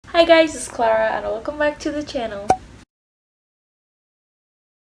Hi guys, it's Clara and welcome back to the channel.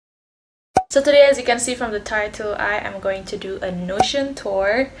 So today, as you can see from the title, I am going to do a Notion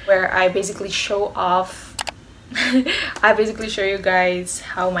tour where I basically show off I basically show you guys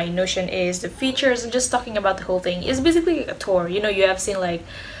how my Notion is, the features, and just talking about the whole thing. It's basically a tour. You know, you have seen like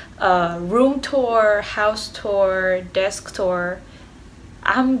room tour, house tour, desk tour.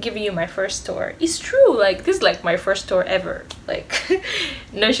 I'm giving you my first tour. It's true, like this is like my first tour ever, like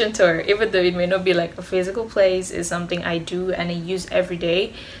Notion tour, even though it may not be like a physical place. Is something I do and I use every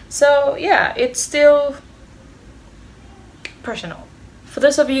day. So yeah, it's still personal. For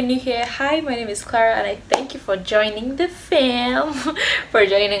those of you new here, hi, my name is Clara and I thank you for joining the fam, for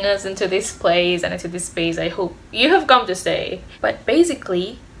joining us into this place and into this space. I hope you have come to stay. But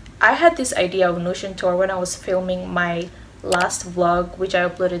basically, I had this idea of Notion tour when I was filming my last vlog, which I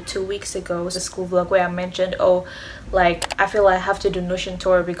uploaded 2 weeks ago. It was a school vlog where I mentioned, oh, like I feel I have to do Notion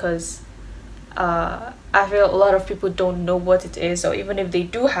tour because I feel a lot of people don't know what it is, or even if they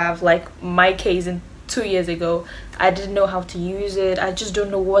do have, like my case in 2 years ago, I didn't know how to use it. I just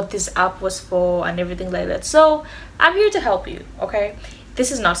don't know what this app was for and everything like that. So I'm here to help you. Okay,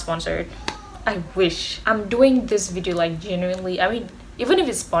 this is not sponsored. I wish. I'm doing this video like genuinely. I mean, even if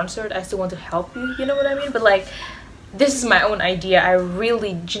it's sponsored, I still want to help you, you know what I mean? But like, this is my own idea. I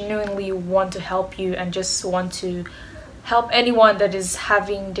really genuinely want to help you and just want to help anyone that is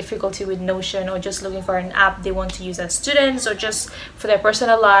having difficulty with Notion or just looking for an app they want to use as students or just for their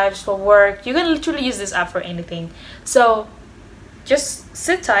personal lives, for work. You can literally use this app for anything. So just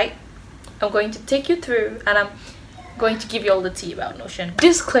sit tight. I'm going to take you through and I'm going to give you all the tea about Notion.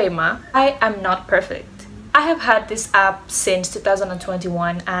 Disclaimer, I am not perfect. I have had this app since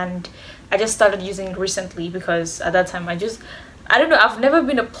 2021 and I just started using it recently because at that time I don't know, I've never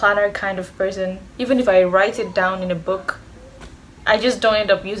been a planner kind of person. Even if I write it down in a book, I just don't end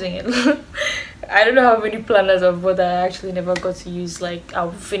up using it. I don't know how many planners I've bought that I actually never got to use. Like,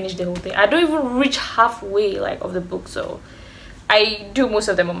 I'll finish the whole thing. I don't even reach halfway like of the book, so I do most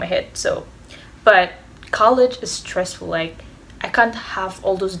of them on my head. So, but college is stressful. Like, I can't have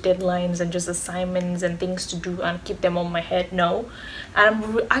all those deadlines and just assignments and things to do and keep them on my head. No, and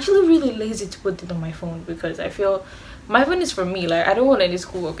I'm actually really lazy to put it on my phone because I feel my phone is for me. Like, I don't want any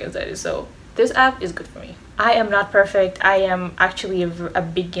schoolwork inside it, so this app is good for me. I am not perfect. I am actually a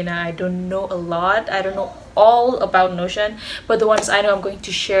beginner. I don't know a lot. I don't know all about Notion, but the ones I know I'm going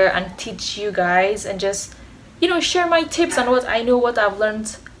to share and teach you guys and just, you know, share my tips and what I know, what I've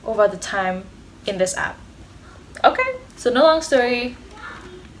learned over the time in this app. Okay, so no long story,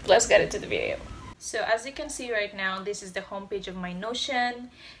 let's get into the video. So as you can see right now, this is the homepage of my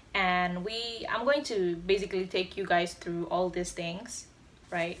Notion, and I'm going to basically take you guys through all these things,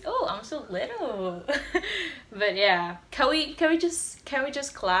 right? Oh, I'm so little. But yeah, can we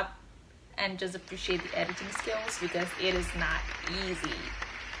just clap and just appreciate the editing skills, because it is not easy.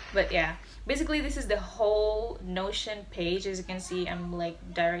 But yeah, basically this is the whole Notion page. As you can see, I'm like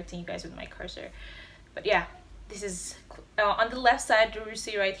directing you guys with my cursor. But yeah, this is on the left side. You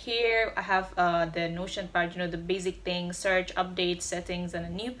see right here I have the Notion part, you know, the basic things: search, update, settings, and a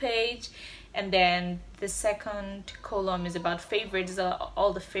new page. And then the second column is about favorites. These are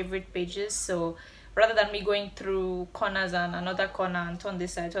all the favorite pages. So rather than me going through corners and another corner and turn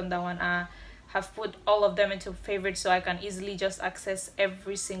this side, turn that one, I have put all of them into favorites so I can easily just access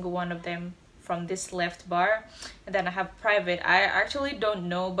every single one of them from this left bar. And then I have private. I actually don't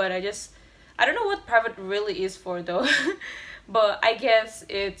know, but I don't know what private really is for though. But I guess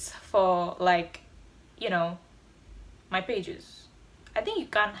it's for, like, you know, my pages. I think you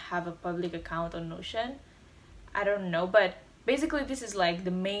can't have a public account on Notion. I don't know, but basically this is like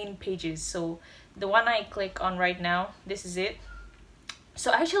the main pages. So the one I click on right now, this is it.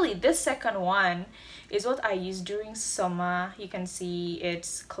 So actually this second one is what I use during summer. You can see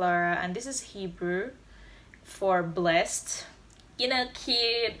it's Clara, and this is Hebrew for blessed, you know,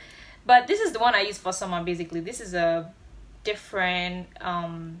 cute. But this is the one I use for summer. Basically this is a different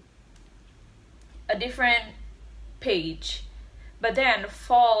page. But then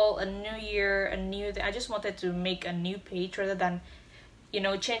fall, a new year, a new thing, I just wanted to make a new page rather than, you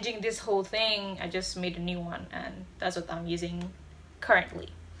know, changing this whole thing. I just made a new one, and that's what I'm using currently.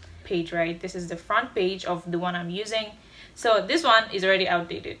 Page, right? This is the front page of the one I'm using. So this one is already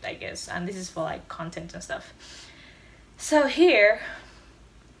outdated, I guess, and this is for like content and stuff. So here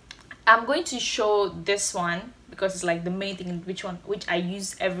I'm going to show this one because it's like the main thing, which I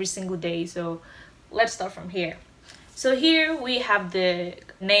use every single day. So let's start from here. So here we have the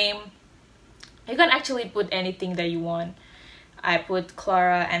name. You can actually put anything that you want. I put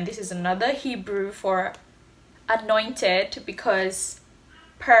Clara, and this is another Hebrew for anointed, because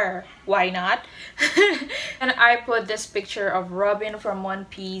per, why not? And I put this picture of Robin from One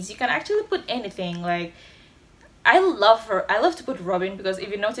Piece. You can actually put anything. Like, I love her. I love to put Robin because if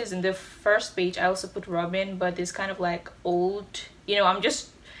you notice in the first page I also put Robin, but it's kind of like old, you know. This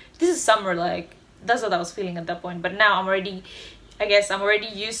is summer, like that's what I was feeling at that point. But now I guess I'm already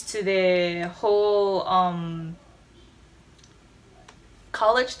used to the whole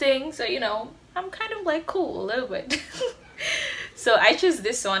college thing, so you know, I'm kind of like cool a little bit. So I choose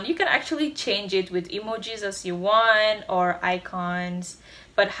this one. You can actually change it with emojis as you want or icons,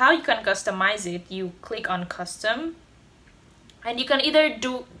 but how you can customize it, you click on custom, and you can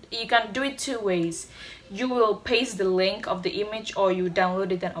do it two ways. You will paste the link of the image or you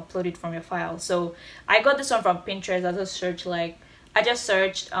download it and upload it from your file. So I got this one from Pinterest. I just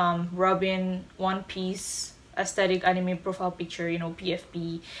searched Robin One Piece aesthetic anime profile picture, you know,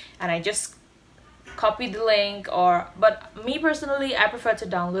 PFP, and I just copied the link. But me personally, I prefer to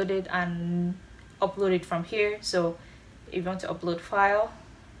download it and upload it from here. So if you want to upload file,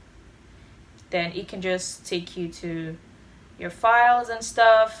 then it can just take you to your files and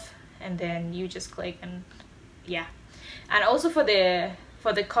stuff, and then you just click, and yeah. And also for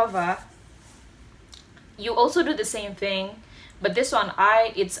the cover, you also do the same thing, but this one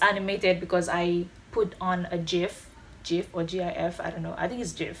it's animated because I put on a GIF or GIF, I don't know, I think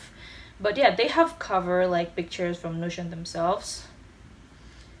it's GIF. But yeah, they have cover like pictures from Notion themselves.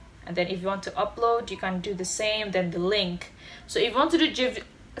 And then if you want to upload, you can do the same, then the link. So if you want to do GIF,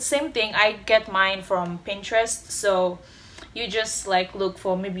 same thing, I get mine from Pinterest. So you just like look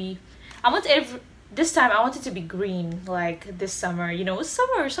for, maybe this time I want it to be green, like this summer, you know, it's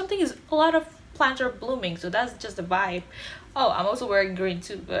summer, a lot of plants are blooming, so that's just the vibe. Oh, I'm also wearing green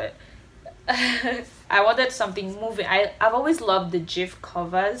too, but I wanted something moving. I've always loved the GIF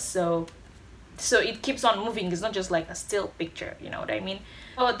covers, so it keeps on moving. It's not just like a still picture, you know what I mean?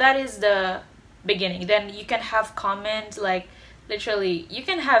 So that is the beginning. Then you can have comments, like literally you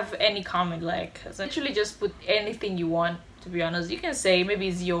can have any comment, like literally just put anything you want, to be honest. You can say maybe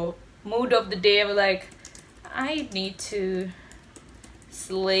it's your mood of the day, but like, I need to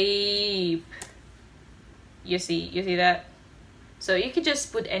sleep. You see that? So you can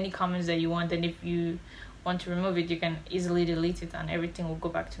just put any comments that you want, and if you want to remove it, you can easily delete it and everything will go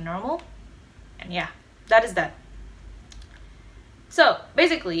back to normal. And yeah, that is that. So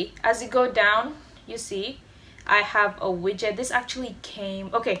basically, as you go down, you see I have a widget. This actually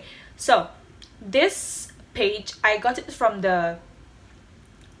came, okay, so this page, I got it from the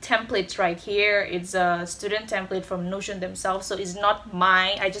templates right here. It's a student template from Notion themselves, so it's not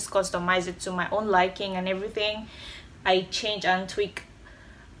mine. I just customized it to my own liking and everything. I change and tweak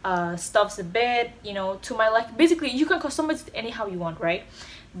stuffs a bit, you know, to my like. Basically you can customize it anyhow you want, right?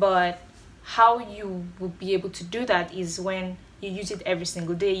 But how you will be able to do that is when you use it every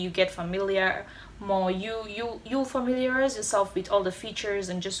single day. You get familiar more, you familiarize yourself with all the features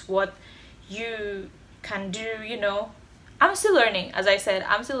and just what you can do, you know. I'm still learning, as I said,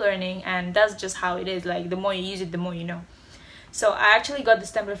 I'm still learning, and that's just how it is. Like, the more you use it, the more you know. So I actually got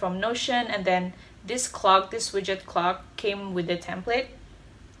this template from Notion, and then this widget clock came with the template.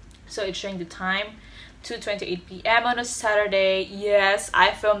 So it's showing the time, 2:28 p.m. on a Saturday. Yes,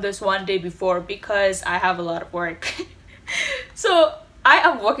 I filmed this one day before because I have a lot of work. So I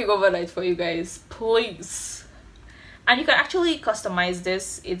am working overnight for you guys, please. And you can actually customize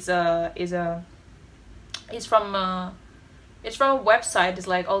this. It's from a website. It's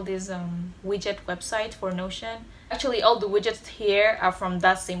like all these widget website for Notion. Actually, all the widgets here are from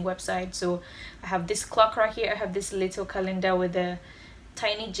that same website. So I have this clock right here. I have this little calendar with the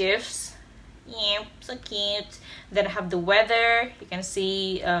tiny GIFs. Yeah, so cute. Then I have the weather. You can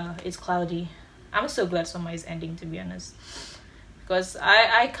see it's cloudy. I'm so glad summer is ending, to be honest, because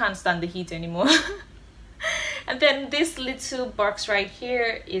I can't stand the heat anymore. And then this little box right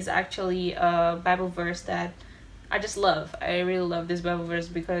here is actually a Bible verse that I just love. I really love this Bible verse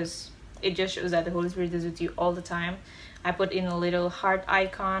because it just shows that the Holy Spirit is with you all the time. I put in a little heart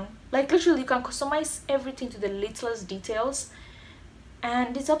icon. Like, literally you can customize everything to the littlest details,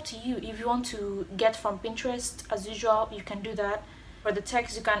 and it's up to you. If you want to get from Pinterest, as usual, you can do that. For the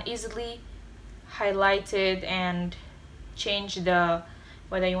text, you can easily highlight it and change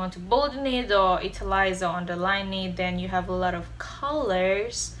whether you want to bolden it or italize or underline it. Then you have a lot of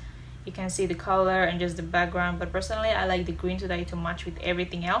colors. You can see the color and just the background, but personally I like the green so that it will match with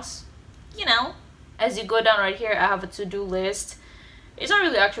everything else, you know. As you go down right here, I have a to-do list. It's not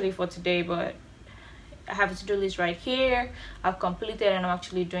really actually for today, but I have a to-do list right here. I've completed and I'm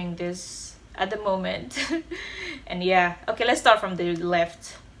actually doing this at the moment. And yeah, okay, let's start from the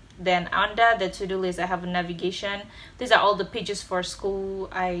left. Then under the to-do list, I have a navigation. These are all the pages for school.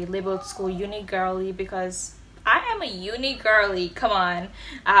 I labeled school uni girly because I am a uni girly. Come on.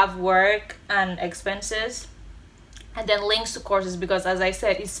 I have work and expenses, and then links to courses, because as I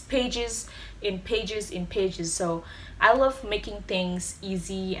said, it's pages in pages in pages. So I love making things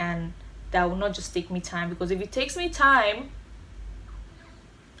easy and that will not just take me time, because if it takes me time,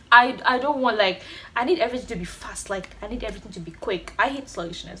 I don't want, like, I need everything to be fast, like I need everything to be quick. I hate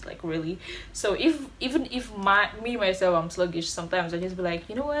sluggishness, like, really. So even if me myself I'm sluggish, sometimes I just be like,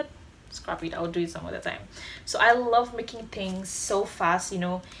 you know what, scrap it, I'll do it some other time. So I love making things so fast, you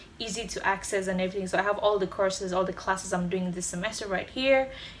know, easy to access and everything. So I have all the courses, all the classes I'm doing this semester right here.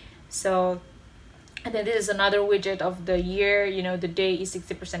 So, and then this is another widget of the year. You know, the day is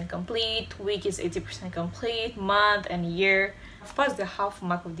 60% complete, week is 80% complete, month and year. I've passed the half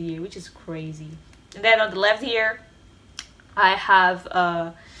mark of the year, which is crazy. And then on the left here, I have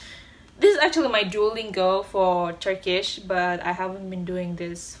this is actually my Duolingo for Turkish, but I haven't been doing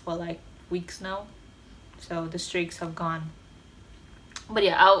this for like weeks now, so the streaks have gone. But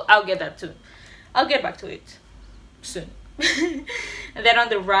yeah, I'll get that too. I'll get back to it soon. And then on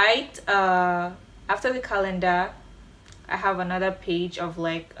the right, after the calendar, I have another page of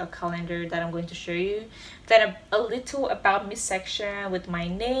like a calendar that I'm going to show you. Then a little about me section with my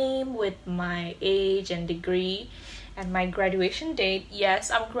name, with my age and degree, and my graduation date. Yes,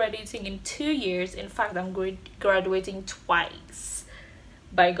 I'm graduating in 2 years. In fact, I'm graduating twice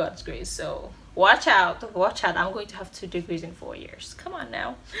by God's grace. So watch out, I'm going to have 2 degrees in 4 years. Come on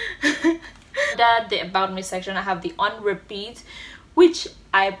now. That the about me section, I have the on repeat, which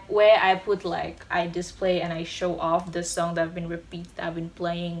where I put like I display and I show off the song that I've been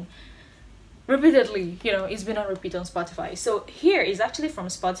playing repeatedly. You know, it's been on repeat on Spotify. So here is actually from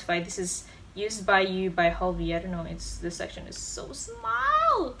Spotify. This is Used by You by Halvey. I don't know, this section is so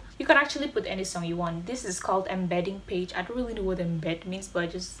small. You can actually put any song you want. This is called embedding page. I don't really know what embed means, but I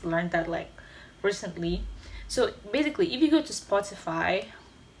just learned that like recently. So basically, if you go to Spotify,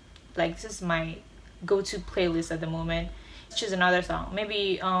 like this is my go-to playlist at the moment. Choose another song.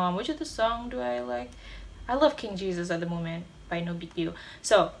 Maybe which other song do I like? I love King Jesus at the moment by No Big Deal.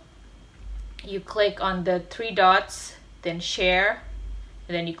 So you click on the 3 dots, then share,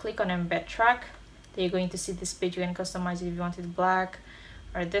 and then you click on embed track. Then you're going to see this page. You can customize it if you want it black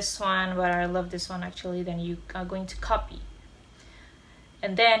or this one, but I love this one actually. Then you are going to copy,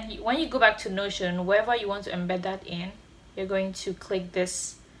 and then when you go back to Notion, wherever you want to embed that in, you're going to click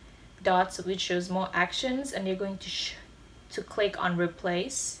this dots, which shows more actions, and you're going to click on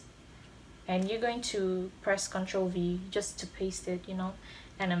replace, and you're going to press Ctrl V just to paste it, you know,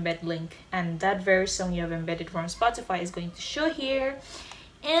 and embed link, and that very song you have embedded from Spotify is going to show here.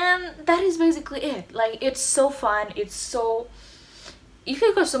 And that is basically it. Like, it's so fun. It's so, you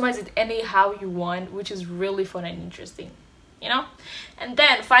can customize it anyhow you want, which is really fun and interesting, you know. And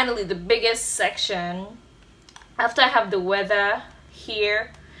then finally, the biggest section, after I have the weather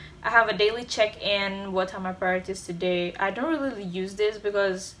here, I have a daily check-in. What are my priorities today? I don't really use this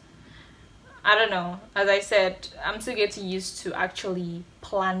because I don't know, as I said, I'm still getting used to actually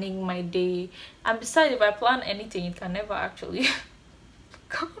planning my day, and besides, if I plan anything, it can never actually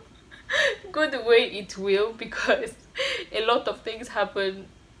go the way it will, because a lot of things happen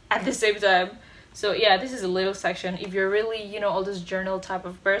at the same time. So yeah, this is a little section. If you're really, you know, all this journal type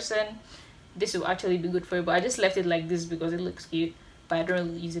of person, this will actually be good for you, but I just left it like this because it looks cute, but I don't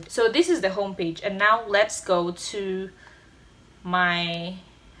really use it. So this is the home page, and now let's go to my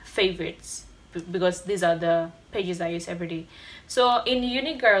favorites, because these are the pages I use every day. So in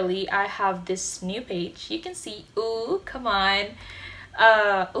Uni Girly, I have this new page. You can see, ooh, come on.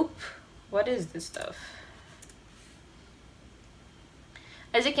 What is this stuff?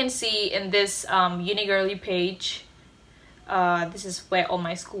 As you can see in this Uni Girly page, this is where all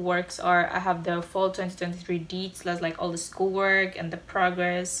my schoolworks are. I have the fall 2023 deets, that's like all the schoolwork and the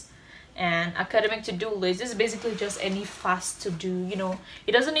progress and academic to-do list. This is basically just any fast to do, you know.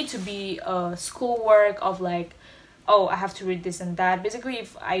 It doesn't need to be schoolwork of like, oh, I have to read this and that. Basically,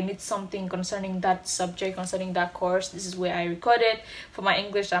 if I need something concerning that subject, concerning that course, this is where I record it. For my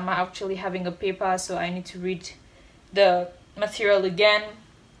English, I'm actually having a paper, so I need to read the material again.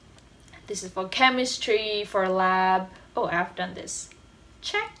 This is for chemistry, for lab. Oh, I've done this,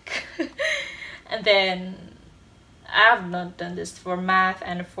 check. And then I have not done this for math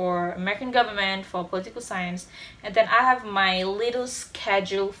and for American government, for political science. And then I have my little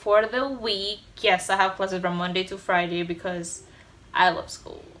schedule for the week. Yes, I have classes from Monday to Friday because I love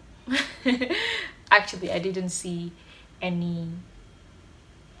school. Actually, I didn't see any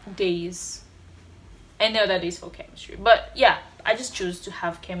other days for chemistry, but yeah, I just choose to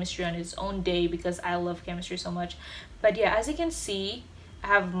have chemistry on its own day because I love chemistry so much. But yeah, as you can see, I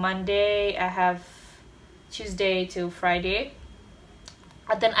have Monday, I have Tuesday till Friday,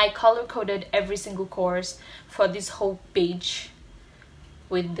 and then I color coded every single course for this whole page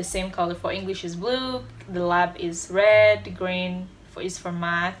with the same color. For English is blue, the lab is red, green is for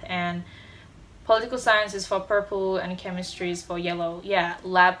math, and political science is for purple, and chemistry is for yellow. Yeah,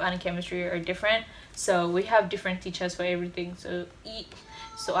 lab and chemistry are different, so we have different teachers for everything.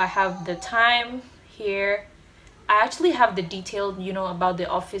 So I have the time here. I actually have the detailed, you know, about the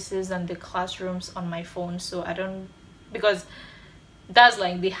offices and the classrooms on my phone, so I don't, because that's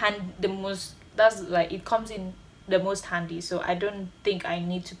like that's like it comes in the most handy, so I don't think I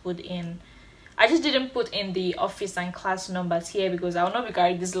need to put in. I just didn't put in the office and class numbers here because I will not be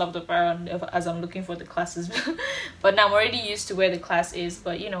carrying this laptop around as I'm looking for the classes. But now I'm already used to where the class is.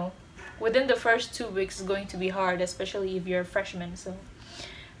 But you know, within the first 2 weeks is going to be hard, especially if you're a freshman. So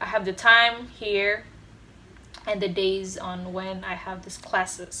I have the time here and the days on when I have these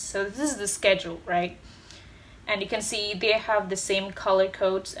classes. So this is the schedule, right? And you can see they have the same color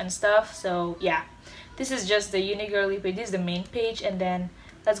codes and stuff. So yeah, this is just the Unigirly page. This is the main page, and then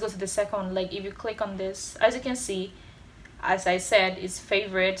let's go to the second. Like if you click on this, as you can see, as I said, it's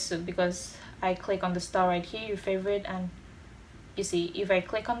favorite. So because I click on the star right here, your favorite, and you see if I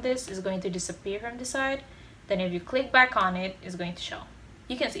click on this, it's going to disappear from the side. Then if you click back on it, it's going to show.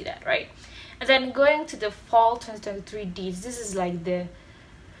 You can see that, right? And then going to the fall 2023 deeds, this is like the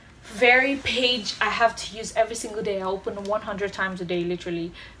very page I have to use every single day. I open 100 times a day,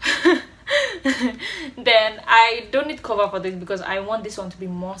 literally. Then I don't need cover for this because I want this one to be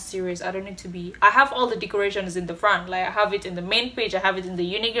more serious. I don't need to be, I have all the decorations in the front, like I have it in the main page, I have it in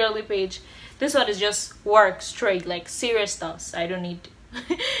the Unigirly page. This one is just work straight, like serious stuff. I don't need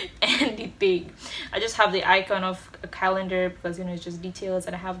anything. I just have the icon of a calendar because, you know, it's just details,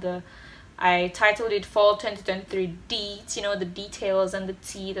 and I have the, I titled it Fall 2023 Deets, you know, the details and the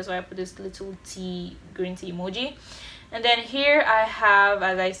tea. That's why I put this little tea, green tea emoji. And then here I have,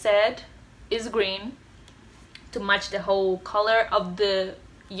 as I said, is green to match the whole color of the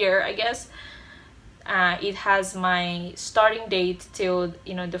year, I guess. It has my starting date till,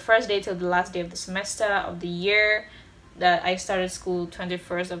 you know, the first day till the last day of the semester of the year. That I started school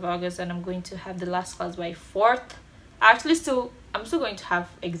 21st of August, and I'm going to have the last class by 4th. I'm still going to have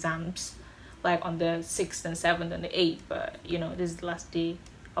exams like on the 6th and 7th and the 8th, but you know, this is the last day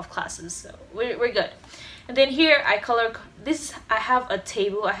of classes, so we're good. And then here I color this. I have a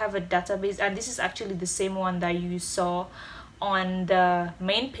table, I have a database, and this is actually the same one that you saw on the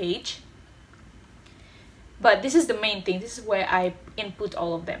main page, but this is the main thing. This is where I input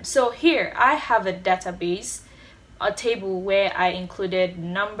all of them. So here I have a database, a table where I included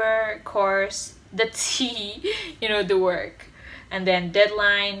number, course, the T, you know, the work, and then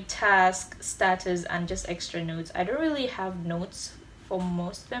deadline, task, status, and just extra notes. I don't really have notes for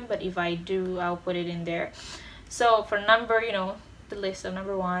most of them, but if I do, I'll put it in there. So for number, you know, the list of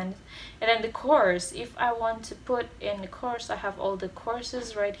number 1, and then the course. If I want to put in the course, I have all the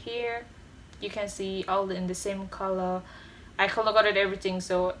courses right here. You can see all in the same color. I color coded everything,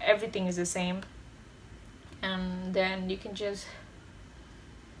 so everything is the same. And then you can just,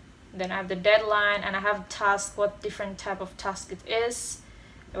 then I have the deadline, and I have task, what different type of task it is,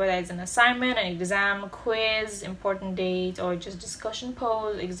 whether it's an assignment, an exam, quiz, important date, or just discussion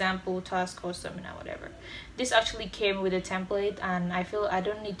pose, example, task, or seminar, whatever. This actually came with a template, and I feel I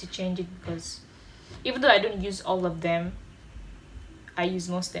don't need to change it because even though I don't use all of them, I use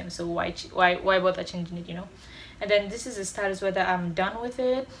most of them, so why bother changing it, you know? And then this is the status, whether I'm done with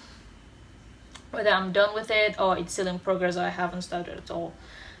it, or it's still in progress, or I haven't started at all.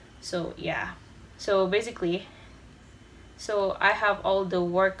 So yeah, so basically, so I have all the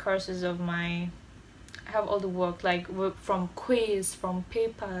work courses of my, I have all the work, like from quiz, from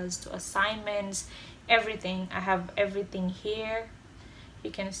papers to assignments, everything. I have everything here.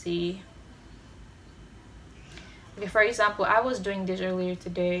 You can see. Okay, for example, I was doing this earlier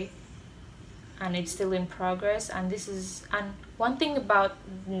today, and it's still in progress. And this is, and one thing about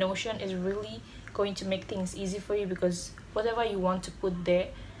Notion is really going to make things easy for you, because whatever you want to put there,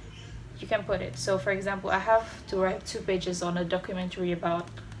 you can put it. So for example, I have to write 2 pages on a documentary about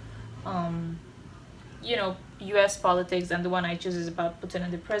you know, US politics, and the one I choose is about Putin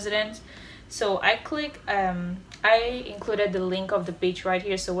and the president. So I click I included the link of the page right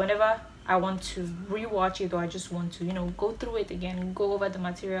here, so whenever I want to rewatch it, or I just want to, you know, go through it again, go over the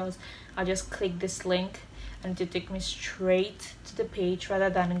materials, I'll just click this link and to take me straight to the page rather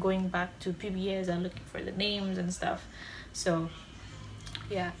than going back to PBS and looking for the names and stuff. So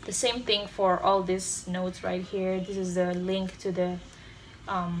yeah, the same thing for all these notes right here. This is the link to the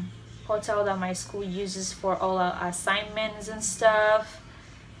portal that my school uses for all our assignments and stuff.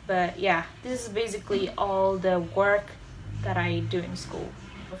 But yeah, this is basically all the work that I do in school.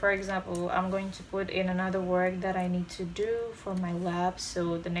 For example, I'm going to put in another work that I need to do for my lab.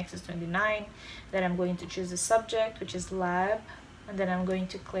 So the next is 29. Then I'm going to choose a subject, which is lab, and then I'm going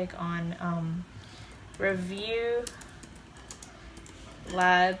to click on review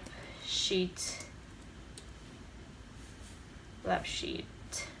lab sheet,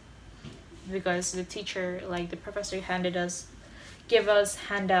 because the teacher, like the professor, give us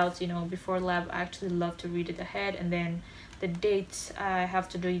handouts, you know, before lab. I actually love to read it ahead, and then the date, I have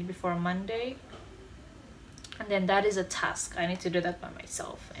to do it before Monday, and then that is a task. I need to do that by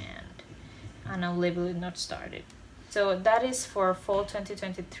myself, and I'll label it not started. So that is for fall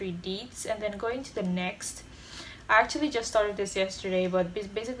 2023 dates. And then going to the next, I actually just started this yesterday, but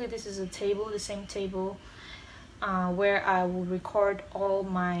basically this is a table, the same table, where I will record all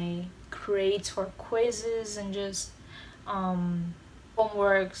my grades for quizzes and just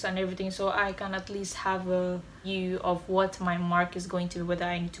homeworks and everything, so I can at least have a view of what my mark is going to be, whether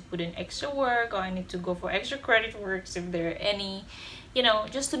I need to put in extra work or I need to go for extra credit works if there are any, you know,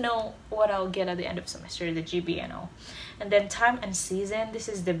 just to know what I'll get at the end of semester, the GB and all. And then time and season, this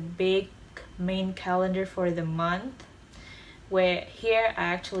is the big main calendar for the month, where here I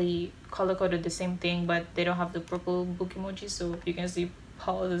actually color coded the same thing, but they don't have the purple book emoji, so you can see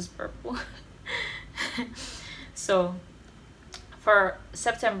Paul is purple. So for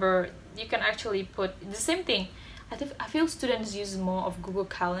September, you can actually put the same thing. I feel students use more of Google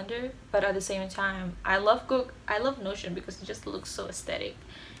Calendar, but at the same time, I love Notion because it just looks so aesthetic.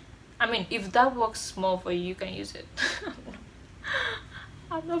 I mean, if that works small for you, you can use it.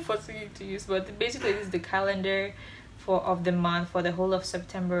 I'm not forcing you to use, but basically this is the calendar of the month. For the whole of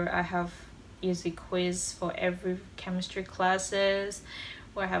September, I have used a quiz for every chemistry classes,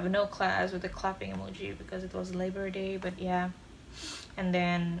 where I have no class with a clapping emoji because it was Labor Day. But yeah, and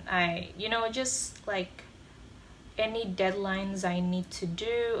then I, you know, just like any deadlines I need to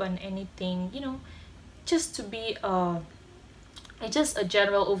do and anything, you know, just to be just a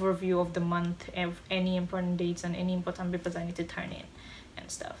general overview of the month, of any important dates and any important papers I need to turn in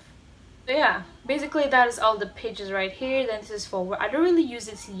and stuff. So yeah, basically that is all the pages right here. Then this is for, I don't really use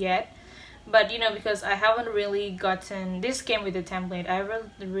it yet, but you know, because I haven't really gotten, this came with the template,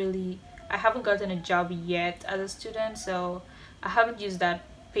 I haven't gotten a job yet as a student, so I haven't used that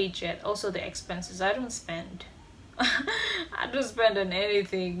page yet. Also the expenses, I don't spend I don't spend on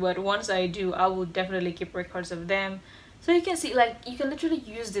anything, but once I do, I will definitely keep records of them, so you can see, like, you can literally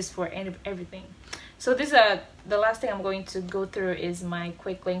use this for everything. So this the last thing I'm going to go through is my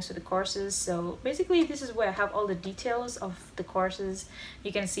quick links to the courses. So basically this is where I have all the details of the courses.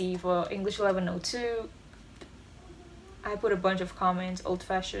 You can see for English 1102, I put a bunch of comments,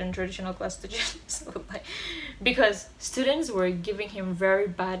 old-fashioned, traditional class students, so like, because students were giving him very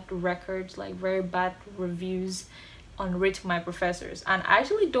bad records, like very bad reviews on Rate My Professors, and I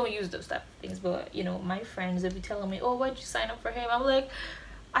actually don't use those type of things, but you know, my friends, they'll be telling me, oh, why'd you sign up for him? I'm like,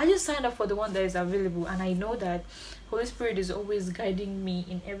 I just signed up for the one that is available, and I know that Holy Spirit is always guiding me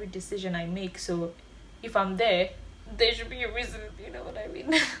in every decision I make, so if I'm there should be a reason, you know what I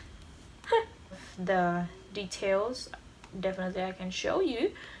mean. The details, definitely I can show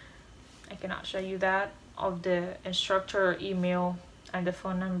you. I cannot show you that, of the instructor email and the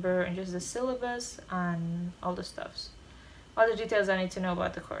phone number and just the syllabus and all the stuffs, all the details I need to know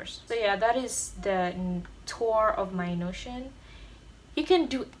about the course. So yeah, that is the tour of my Notion. You can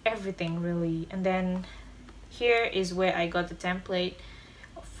do everything really. And then here is where I got the template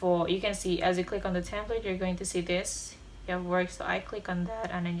for, you can see as you click on the template, you're going to see this, you have work. So I click on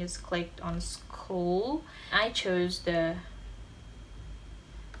that and I just clicked on school. I chose the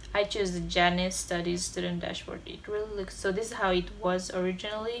Janice Studies Student Dashboard. It really looks, so this is how it was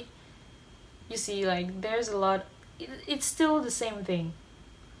originally. You see, like, there's a lot, it's still the same thing.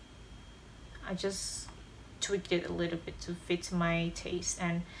 I just tweaked it a little bit to fit my taste,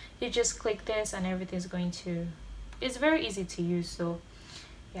 and you just click this and everything's going to, it's very easy to use. So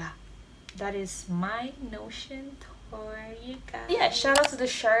yeah, that is my Notion tour, you guys. Yeah, shout out to the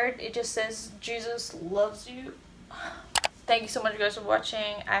shirt. It just says Jesus loves you. Thank you so much guys for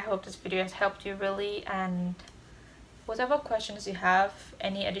watching. I hope this video has helped you really, and whatever questions you have,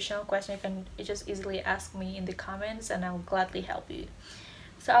 any additional question, you just easily ask me in the comments and I'll gladly help you.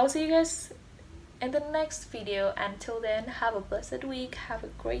 So I'll see you guys in the next video. Until then, have a blessed week, have a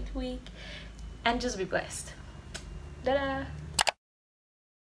great week, and just be blessed. Ta-da!